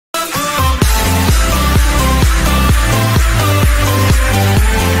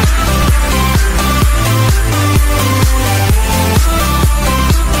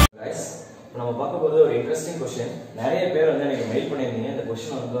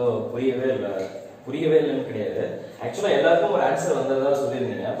வந்து புரியவே இல்லைன்னு கிடையாது. ஆக்சுவலா எல்லாருக்கும் ஒரு ஆன்சர் வந்ததா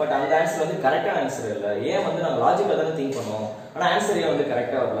சொல்லியிருந்தீங்க. பட் அந்த ஆன்சர் வந்து கரெக்டான ஆன்சர் இல்லை. ஏன் வந்து நாங்கள் லாஜிக்கா தானே திங்க் பண்ணோம், ஆனா ஆன்சர் ஏன் வந்து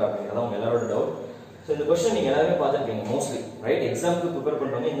கரெக்டா வரல அப்படிங்கிறத உங்க எல்லாரோட டவுட். ஸோ இந்த கொஸ்டின் நீங்க எல்லாருமே பார்த்துருப்பீங்க மோஸ்ட்லி, ரைட்? எக்ஸாமுக்கு ப்ரிப்பேர்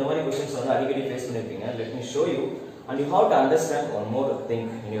பண்றவங்க இந்த மாதிரி கொஸ்டின்ஸ் வந்து அடிக்கடி ஃபேஸ் பண்ணிருப்பீங்க. Let me show you and you have to understand one more thing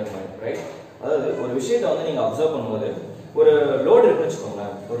in your mind, right? அதாவது ஒரு விஷயத்தை வந்து நீங்க அப்சர்வ் பண்ணும்போது ஒரு லோடு இருக்குன்னு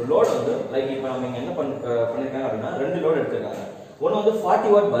வச்சுக்கோங்களேன். ஒரு லோடு வந்து லைக் இப்போ நம்ம என்ன பண்ணிருக்காங்க அப்படின்னா ரெண்டு லோடு எடுத்திருக்காங்க. ஒன்று வந்து 40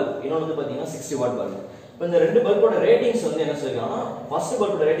 வாட் பல்ப், இன்னொன்று வந்து பார்த்தீங்கன்னா 60 வாட் பல்ப். இப்போ இந்த ரெண்டு பல்போட ரேட்டிங்ஸ் வந்து என்ன சொல்லிருக்காங்கன்னா ஃபர்ஸ்ட்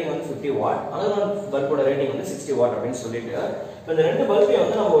பல்போட ரேட்டிங் வந்து 50 வாட், அனதர் பல்போட ரேட்டிங் வந்து 60 வாட் அப்படின்னு சொல்லிட்டு இப்போ இந்த ரெண்டு பல்பையும்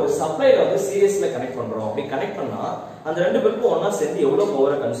வந்து நம்ம ஒரு சப்ளைல வந்து சீரியஸ்ல கனெக்ட் பண்றோம். அப்படி கனெக்ட் பண்ணா அந்த ரெண்டு பல்பும் ஒன்னா சேர்ந்து எவ்வளவு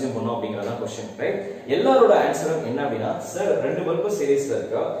பவரை கன்சியூம் பண்ணும் அப்படிங்கறத क्वेश्चन, ரைட்? எல்லாரோட ஆன்சரும் என்ன அப்படின்னா சார் ரெண்டு பல்பு சீரியஸ்ல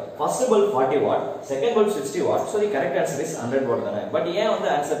இருக்கு, first bulb 40 what, second bulb 60 what, so the correct answer is 100 what தானே. பட் ஏன் வந்து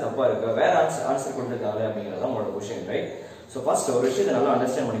ஆன்சர் தப்பா இருக்கு, வேற ஆன்சர் கொடுத்திருக்காங்க அப்படிங்கறத உங்களோட क्वेश्चन, ரைட்? சோ ஃபர்ஸ்ட் ஒரு விஷயத்தை நல்லா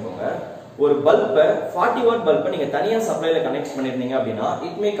அண்டர்ஸ்டாண்ட் பண்ணிக்கோங்க. ஒரு பல்பை 40 வாட் பல்பை நீங்க தனியா சப்ளைல கனெக்ட் பண்ணிருந்தீங்க அப்படின்னா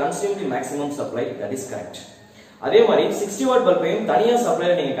it may consume the maximum supply, that is correct. அதே மாதிரி 60 வாட் பல்பையும் தனியா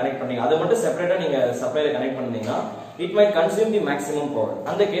சப்ளைல நீங்க கனெக்ட் பண்ணீங்க, அதை மட்டும் செப்பரேட்டா நீங்க சப்ளைல கனெக்ட் பண்ணீங்கன்னா it might consume the maximum power,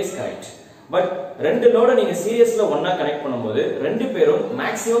 அந்த கேஸ் கரெக்ட். பட் ரெண்டு லோட நீங்க சீரியஸ்ல ஒண்ணா கனெக்ட் பண்ணும்போது ரெண்டு பேரும்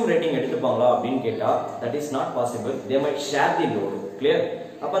மேக்ஸிமம் ரேட்டிங் எடுத்துப்பாங்களா அப்படின்னு கேட்டா that is not possible. They might share the load, clear?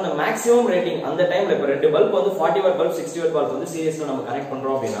 அப்ப அந்த மேக்ஸிமம் ரேட்டிங் அந்த டைம்ல இப்ப ரெண்டு பல்ப் வந்து 40 வாட் பல்ப் 60 வாட் பல்ப் வந்து சீரியஸ்ல நம்ம கனெக்ட்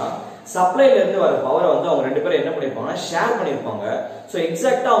பண்றோம் அப்படின்னா சப்ளைல இருந்து வர பவரை வந்து அவங்க ரெண்டு பேரும் என்ன பண்ணிருப்பாங்கன்னா ஷேர் பண்ணிருப்பாங்க. சோ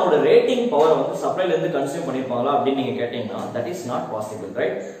எக்ஸாக்ட்டா அவங்களோட ரேட்டிங் பவரை வந்து சப்ளைல இருந்து கன்சியூம் பண்ணிருப்பாங்களா அப்படின்னு நீங்க கேட்டீங்கன்னா that is not possible,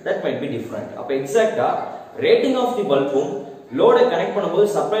 right? That might be different. அப்ப எக்ஸாக்ட்டா ரேட்டிங் ஆஃப் தி பல்பும் லோட கனெக்ட் பண்ணும்போது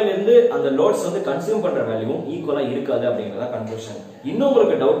சப்ளைல இருந்து அந்த லோட்ஸ் வந்து கன்சியூம் பண்ற வேல்யூவும் ஈக்குவலா இருக்காது அப்படிங்கறத கன்க்ளூஷன். இன்னும்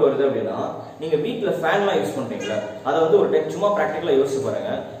உங்களுக்கு டவுட் வருது அப்படின்னா நீங்க வீட்ல ஃபேன்லாம் யூஸ் பண்றீங்களா, அதை வந்து ஒரு டைம் சும்மா பிராக்டிகலா யோசிச்சு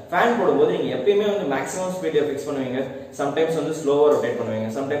பாருங்க. ஃபேன் போடும்போது நீங்க எப்பயுமே வந்து மேக்ஸிமம் ஸ்பீட்ல ஃபிக்ஸ் பண்ணுவீங்க, சம்டைம்ஸ் வந்து ஸ்லோவா ரொட்டேட் பண்ணுவீங்க,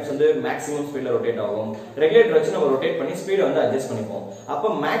 சம்டைம்ஸ் வந்து மேக்ஸிமம் ஸ்பீட்ல ரொட்டேட் ஆகும். ரெகுலேட்டர் வச்சு நம்ம ரொட்டேட் பண்ணி ஸ்பீட் வந்து அட்ஜஸ்ட் பண்ணிப்போம்.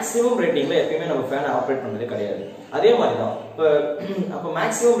 அப்ப மேக்ஸிமம் ரேட்டிங்ல எப்பயுமே நம்ம ஃபேனை ஆப்ரேட் பண்ணது கிடையாது. அதே மாதிரி தான் அப்ப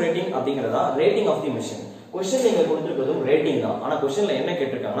மேக்ஸிமம் ரேட்டிங் அப்படிங்கறதா rating of the machine. Question நீங்க கொடுத்திருக்கிறதும் ரேட்டிங் தான். ஆனா क्वेश्चनல என்ன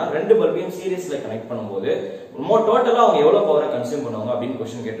கேட்டிருக்காங்கன்னா ரெண்டு பல்பையும் சீரிஸ்ல கனெக்ட் பண்ணும்போது டோட்டலா அவங்க எவ்வளவு பவரை கன்சியூம் பண்ணுவாங்க அப்படின்னு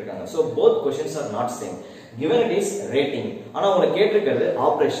क्वेश्चन கேட்டிருக்காங்க. So both questions are not same. given it is rating. ஆனா உங்களை கேட்டிருக்கிறது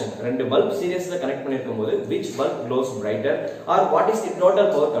ஆபரேஷன். ரெண்டு bulb சீரிஸ்ல connect பண்ணிருக்கும்போது which bulb glows brighter or what is the total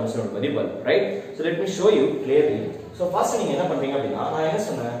power consumed by the bulb, right? So let me show you clearly. So first நீங்க என்ன பண்றீங்க அப்படின்னா நான் என்ன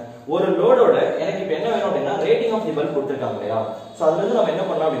சொன்னேன், ஒரு லோடோட எனக்கு இப்ப என்ன வேணும் அப்படின்னா ரேட்டிங் ஆஃப் தி பல்ப் கொடுத்திருக்காங்க இல்லையா. சோ அதுல இருந்து நம்ம என்ன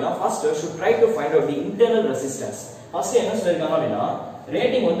பண்ணலாம் அப்படின்னா first should try to find out the internal resistance. First என்ன சொல்லிருக்காங்க அப்படின்னா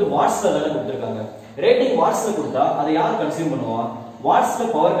ரேட்டிங் வந்து வாட்ஸ்ல தான கொடுத்திருக்காங்க. ரேட்டிங் வாட்ஸ்ல கொடுத்தா அதை யார் கன்சியூம் பண்ணுவா, வாட்ஸ்ல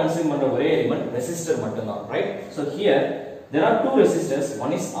பவர் கன்சியூம் பண்ற ஒரே எலிமெண்ட் ரெசிஸ்டர் மட்டும் தான், right? So here there are two resistors,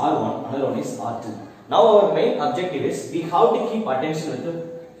 one is R1, another one is R2. Now our main objective is we have to keep attention with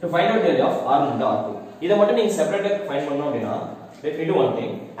to find out the value of R1 and R2. இத மட்டும் நீங்க செப்பரேட்டா find பண்ணனும் அப்படினா let me do one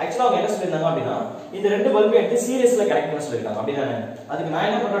thing. Actually அவங்க என்ன சொல்லிருந்தாங்க அப்படினா இந்த ரெண்டு பல்பை எடுத்து சீரிஸ்ல கனெக்ட் பண்ண சொல்லிருக்காங்க. அப்படிதானே? அதுக்கு நான்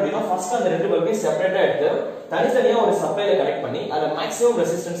என்ன பண்றேன் அப்படினா ஃபர்ஸ்ட் அந்த ரெண்டு பல்பை செப்பரேட்டா எடுத்து தனித்தனியா ஒரு சப்ளைல கனெக்ட் பண்ணி அத மேக்ஸிமம்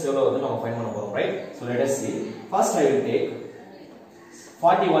ரெசிஸ்டன்ஸ் எவ்வளவு வந்து நம்ம ஃபைண்ட் பண்ண போறோம், right? So let us see. First I will take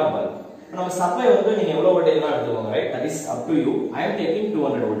 40 watt bulb. நம்ம சப்ளை வந்து நீங்க எவ்வளவு வோல்டேஜ்லாம் எடுத்துக்கோங்க, right? That is up to you. I am taking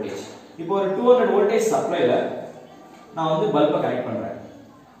 200 voltage. இப்போ ஒரு 200 voltage சப்ளைல நான் வந்து பல்பை கனெக்ட் பண்றேன்.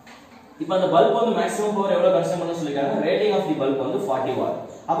 இப்போ அந்த பல்ப் வந்து மேக்ஸிமம் பவர் எவ்வளவு கன்சியூம் பண்ணனும் சொல்லிருக்காங்க. ரேட்டிங் ஆஃப் தி பல்ப் வந்து 40 வாட்.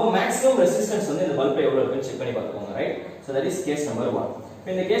 அப்போ மேக்ஸிமம் ரெசிஸ்டன்ஸ் வந்து இந்த பல்ப் எவ்வளவு இருக்குன்னு செக் பண்ணி பார்த்துக்கோங்க, right? So that his case number 1.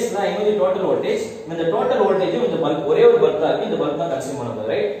 இந்த கேஸ்ல I know the total voltage. இந்த டோட்டல் வோல்டேஜ் இந்த பல்ப் ஒரே ஒரு பல்ப் தான் இருக்கு, இந்த பல்ப் தான் கன்சியூம் பண்ண போகுது,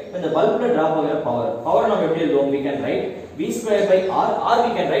 ரைட்? இந்த பல்ப்ல டிராப் ஆகுற பவர் நம்ம எப்படி எழுதுவோம்? We can write V square by R or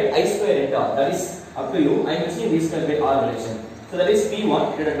we can write I square into R. That is up to you. I am using V square by R relation. So that is P1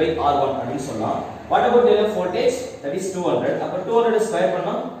 divided by R1 அப்படினு சொல்லலாம். What about the voltage? That is 200. அப்ப 200 square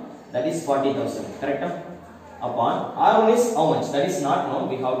பண்ணா that is 40,000, correct? Upon R1 is how much? That is not known,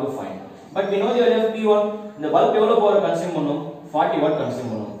 we have to find. But we know the value of P1. இந்த bulb எவ்வளவு power consume பண்ணும்? 40 watt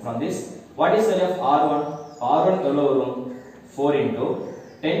consume பண்ணும். From this, what is the value of R1? R1 எவ்வளவு வரும்? 4 into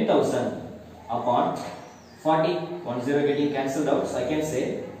 10,000 upon 40. 10 getting cancelled out. So I can say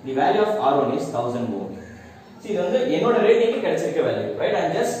the value of R1 is 1000 ohm. See, இது வந்து என்னோட ரேட்டிங்க்கு கிடைச்சிருக்க value, right? I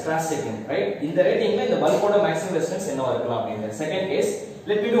am just cross checking, right? இந்த ரேட்டிங்ல இந்த பல்போட maximum resistance என்னவா இருக்கலாம் அப்படிங்க. Second case,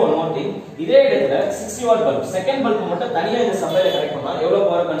 let me do one more thing. இதே இடத்துல 60 வாட் பல்ப் செகண்ட் பல்ப் மட்டும் தனியா இந்த சப்ளைல கனெக்ட் பண்ணா எவ்வளவு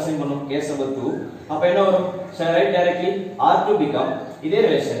பவர் கன்சியூம் பண்ணும்? Case number 2. அப்ப என்ன வரும்? So I write directly R2 become இதே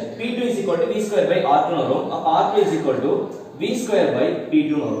relation P2 is equal to V square by R2 னு வரும். அப்ப R2 is equal to V square by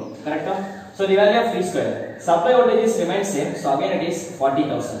P2 னு வரும். கரெக்ட்டா? So the value of V square, supply voltage remains same. So again it is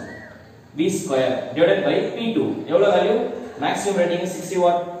 40,000. V square divided by P2. எவ்வளவு value? Maximum rating is 60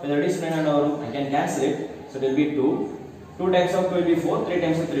 watt. When it is 900 வரும். I can cancel it. So it will be 2 2 times of 2 will be 4, 3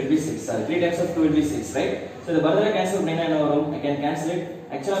 times of 3 will be 6. Sorry, 3 times of 2 will be 6, right? So the further cancel பண்ணா என்ன வரும்? I can cancel it.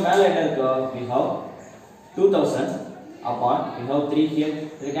 Actually மேல என்ன இருக்கு? We have 2000 upon we have 3 here.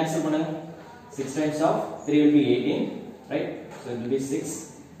 So cancel பண்ணுங்க. 6 times of 3 will be 18, right? So it will be 6.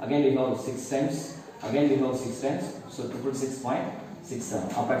 Again we have 6 times. Again we have 6 times. So total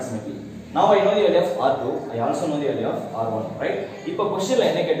 6.67 approximately. Now I know the value of R2. I also know the value of R1, right? இப்போ क्वेश्चनல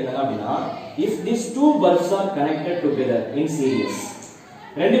என்ன கேட்டிருந்தாங்க அப்படினா if these two bulbs are connected together in series,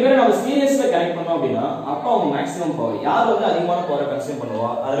 ரெண்டு பேரும் நம்ம சீரியஸ்ல connect பண்ணோம் அப்படினா அப்ப அவங்க மேக்ஸिमम பவர் யார் வந்து அதிகமான பவரை கன்சியூம் பண்ணுவா,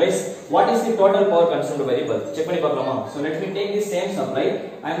 otherwise what is the total power consumed by the bulb check பண்ணி பார்க்கலாமா? So let me take this same supply.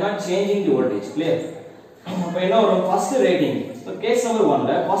 I am not changing the voltage, clear? அப்ப என்ன வரும்? first rating. So case number 1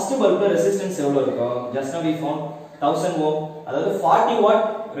 ல first bulb resistance எவ்வளவு இருக்கும்? just now we found 1000 ohm, அதாவது 40 watt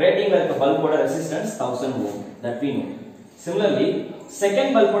rating இருக்க bulb ஓட resistance 1000 ohm, that we know. Similarly second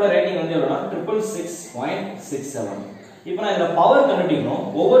bulb ஓட rating வந்து எவ்வளவுனா 666.67. இப்போ நான் இந்த பவர் கண்டுபிடிக்கணும்.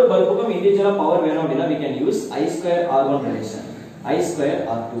 ஒவ்வொரு பல்புக்கும் இண்டிவிஜுவலா பவர் வேணும் அப்படினா we can use I2R1 relation,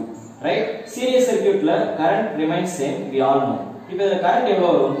 I2R2, right? Series circuitல current remains same, we all know. இப்போ இந்த current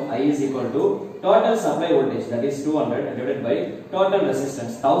எவ்வளவு வரும்? I is equal to total supply voltage, that is 200 divided by total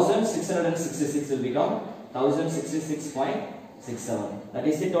resistance 1666 will become 1066.67. That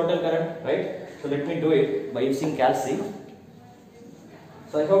is the total current, right? So let me do it by using calci.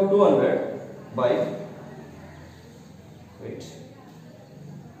 So I have 200 by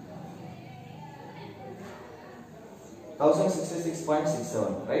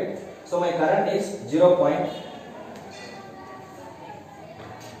 1066.67, right? So my current is 0.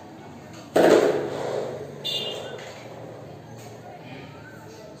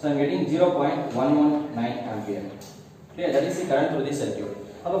 So I am getting 0.119 ampere. Okay, that is the current through the circuit.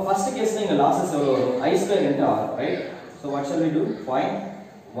 Now first case la inga losses evlo varum? I square into R, right? So what shall we do?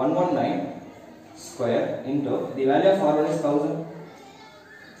 0.119 square into the value of R1 is 1000.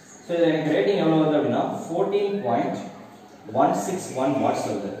 So the rating evlo varudhu appadina 14.161 watts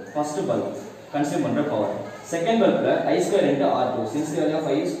varudhu. First bulb consume பண்ற power. Second bulb la I square into R2. Since the value of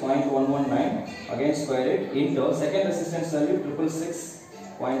I is 0.119, again square it into second resistance value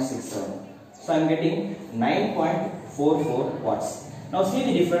 666.67. So I am getting 9.44 watts. Now see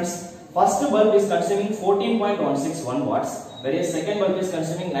the difference. First bulb is consuming 14.161 watts, whereas second bulb is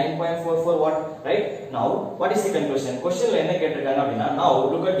consuming 9.44 watt, right? Now what is the conclusion? Question la enna ketirukanga appadina, now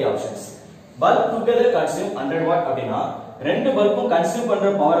look at the options. Bulb together consume 100 watt appadina rendu bulbum consume பண்ற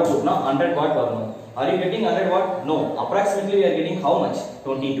power கூட்டினா 100 watt வரணும். Are you getting 100 watt? No. Approximately we are getting how much?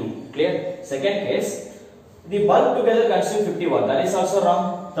 22. Clear? Second case, the bulb together consume 50 watt. That is also wrong.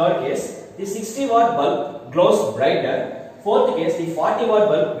 Third case, the 60 watt bulb glows brighter. Fourth case, the 40 watt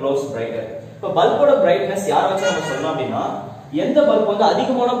bulb glows brighter. இப்போ bulb ஓட brightness யார வச்சு நம்ம சொல்லலாம் அப்படினா எந்த bulb வந்து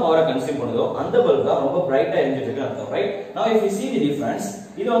அதிகமான பவரை கன்சியூம் பண்ணுதோ அந்த bulb தான் ரொம்ப பிரைட்டா எரிஞ்சிட்டு இருக்குன்னு அர்த்தம், right? Now if you see the difference,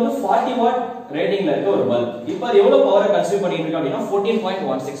 இது வந்து 40 watt ratingல இருக்க ஒரு bulb. இப்போ அது எவ்வளவு பவரை கன்சியூம் பண்ணிட்டு இருக்கு அப்படினா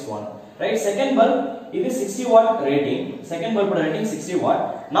 14.161, right? Second bulb இது 60 watt rating, second bulb rating 60 watt.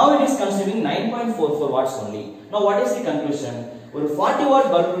 Now it is consuming 9.44 watts only. Now what is the conclusion? ஒரு 40 watt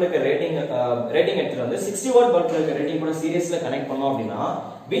bulb இருக்க rating எடுத்துட்டு வந்து 60 watt bulb இருக்க rating கூட சீரிஸ்ல கனெக்ட் பண்ணோம் அப்படினா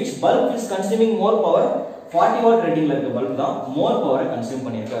which bulb is consuming more power? 40 watt ratingல இருக்க bulb தான் more power கன்சியூம்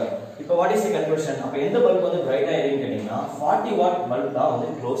பண்ணிருக்கு. இப்போ what is the conclusion? அப்ப எந்த bulb வந்து பிரைட்டா எரியும்னு கேட்டிங்கனா 40 watt bulb தான் வந்து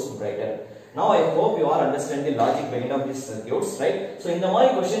glows brighter. Now I hope you all understand the logic behind of these circuits, right? So இந்த மாதிரி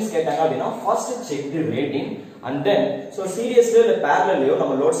questions கேட்டாங்க அப்படினா first check the rating and then so seriously இல்ல parallelly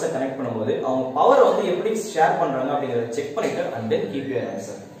நம்ம loads கனெக்ட் பண்ணும்போது அவங்க பவர் வந்து எப்படி ஷேர் பண்றாங்க அப்படிங்கறத செக் பண்ணிட்டு and then keep your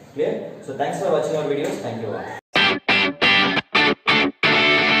answer. Clear? So thanks for watching our videos. Thank you all.